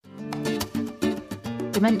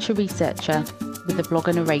dementia researcher with a blog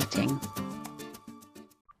and a rating.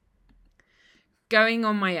 Going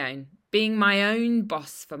on my own, being my own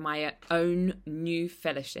boss for my own new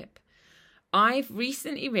fellowship. I've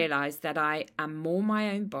recently realised that I am more my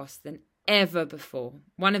own boss than ever before.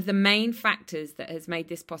 One of the main factors that has made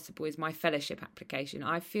this possible is my fellowship application.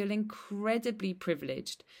 I feel incredibly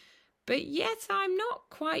privileged, but yet I'm not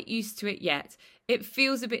quite used to it yet. It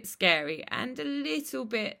feels a bit scary and a little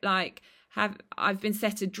bit like I've been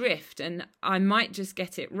set adrift and I might just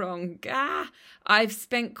get it wrong. I've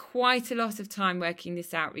spent quite a lot of time working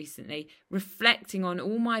this out recently, reflecting on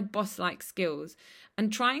all my boss-like skills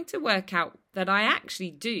and trying to work out that I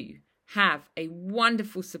actually do have a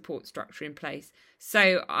wonderful support structure in place.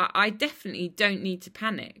 So I definitely don't need to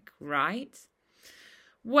panic, right?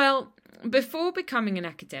 Well, before becoming an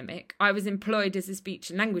academic, I was employed as a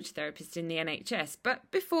speech and language therapist in the NHS.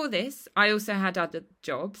 But before this, I also had other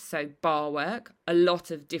jobs, so bar work, a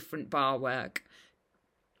lot of different bar work.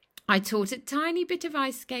 I taught a tiny bit of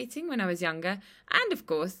ice skating when I was younger. And of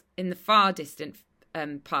course, in the far distant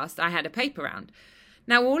past, I had a paper round.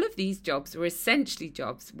 Now, all of these jobs were essentially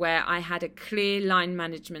jobs where I had a clear line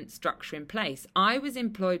management structure in place. I was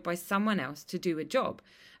employed by someone else to do a job,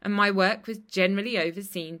 and my work was generally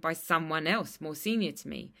overseen by someone else more senior to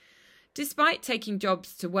me. Despite taking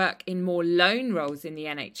jobs to work in more lone roles in the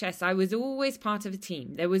NHS, I was always part of a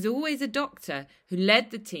team. There was always a doctor who led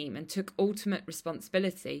the team and took ultimate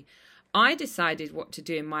responsibility. I decided what to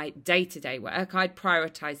do in my day-to-day work. I'd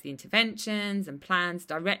prioritise the interventions and plans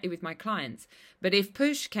directly with my clients. But if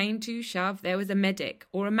push came to shove, there was a medic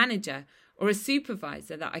or a manager or a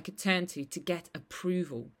supervisor that I could turn to get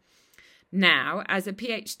approval. Now, as a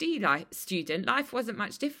PhD student, life wasn't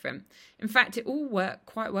much different. In fact, it all worked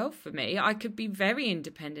quite well for me. I could be very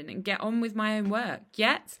independent and get on with my own work.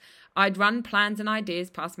 Yet, I'd run plans and ideas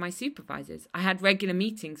past my supervisors. I had regular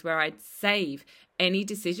meetings where I'd save any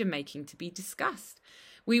decision-making to be discussed.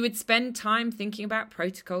 We would spend time thinking about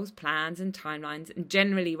protocols, plans and timelines and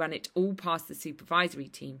generally run it all past the supervisory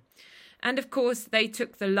team. And of course, they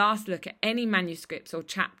took the last look at any manuscripts or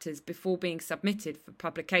chapters before being submitted for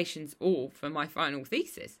publications or for my final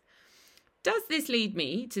thesis. Does this lead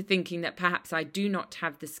me to thinking that perhaps I do not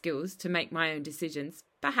have the skills to make my own decisions?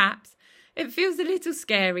 Perhaps. It feels a little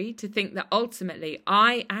scary to think that ultimately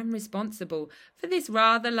I am responsible for this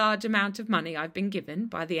rather large amount of money I've been given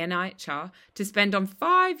by the NIHR to spend on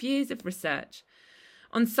 5 years of research.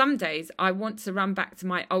 On some days, I want to run back to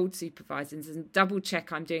my old supervisors and double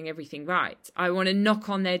check I'm doing everything right. I want to knock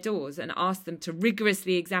on their doors and ask them to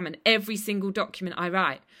rigorously examine every single document I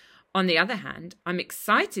write. On the other hand, I'm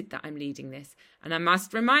excited that I'm leading this, and I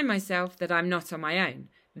must remind myself that I'm not on my own.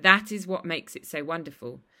 That is what makes it so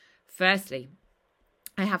wonderful. Firstly,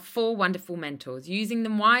 I have 4 wonderful mentors. Using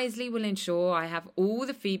them wisely will ensure I have all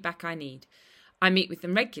the feedback I need. I meet with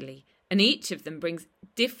them regularly, and each of them brings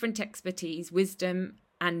different expertise, wisdom,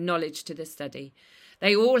 and knowledge to the study.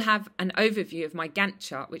 They all have an overview of my Gantt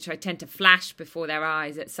chart, which I tend to flash before their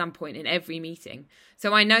eyes at some point in every meeting.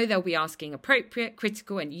 So I know they'll be asking appropriate,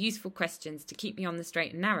 critical, and useful questions to keep me on the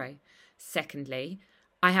straight and narrow. Secondly,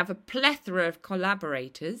 I have a plethora of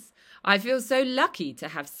collaborators. I feel so lucky to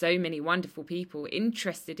have so many wonderful people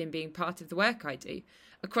interested in being part of the work I do.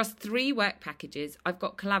 Across 3 work packages, I've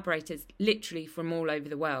got collaborators literally from all over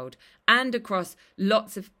the world and across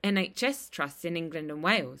lots of NHS trusts in England and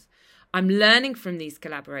Wales. I'm learning from these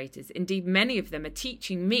collaborators. Indeed, many of them are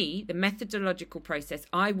teaching me the methodological process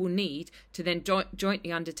I will need to then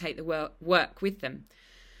jointly undertake the work with them.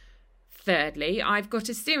 Thirdly, I've got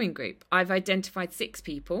a steering group. I've identified 6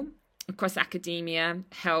 people across academia,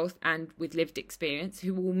 health, and with lived experience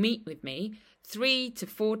who will meet with me 3 to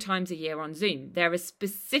 4 times a year on Zoom. They're a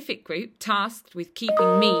specific group tasked with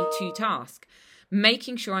keeping me to task,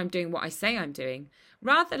 making sure I'm doing what I say I'm doing.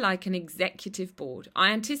 Rather like an executive board,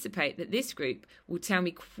 I anticipate that this group will tell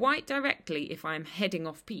me quite directly if I am heading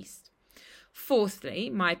off piste. Fourthly,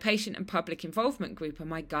 my patient and public involvement group are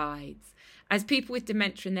my guides. As people with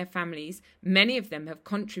dementia and their families, many of them have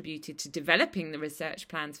contributed to developing the research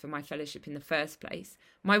plans for my fellowship in the first place.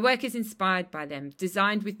 My work is inspired by them,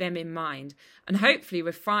 designed with them in mind, and hopefully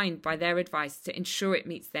refined by their advice to ensure it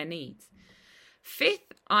meets their needs.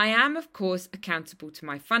 Fifth, I am, of course, accountable to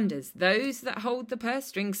my funders. Those that hold the purse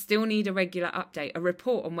strings still need a regular update, a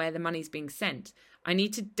report on where the money's being sent. I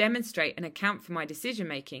need to demonstrate and account for my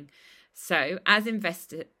decision-making. So, as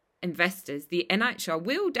investors, the NIHR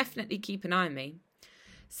will definitely keep an eye on me.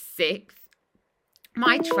 Sixth,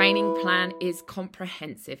 My training plan is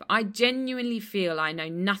comprehensive. I genuinely feel I know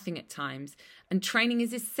nothing at times, and training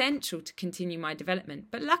is essential to continue my development.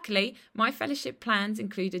 But luckily, my fellowship plans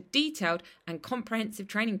include a detailed and comprehensive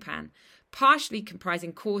training plan, partially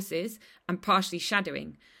comprising courses and partially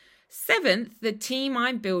shadowing. 7th, the team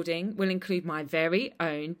I'm building will include my very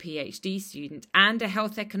own PhD student and a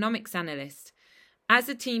health economics analyst. As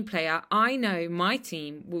a team player, I know my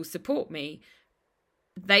team will support me.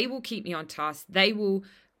 They will keep me on task. They will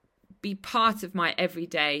be part of my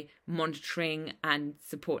everyday monitoring and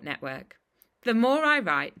support network. The more I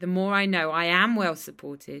write, the more I know I am well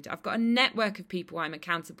supported. I've got a network of people I'm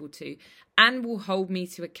accountable to and will hold me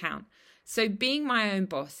to account. So being my own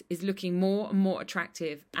boss is looking more and more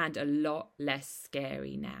attractive and a lot less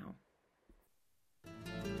scary now.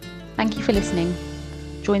 Thank you for listening.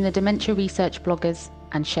 Join the Dementia Research bloggers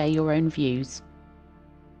and share your own views.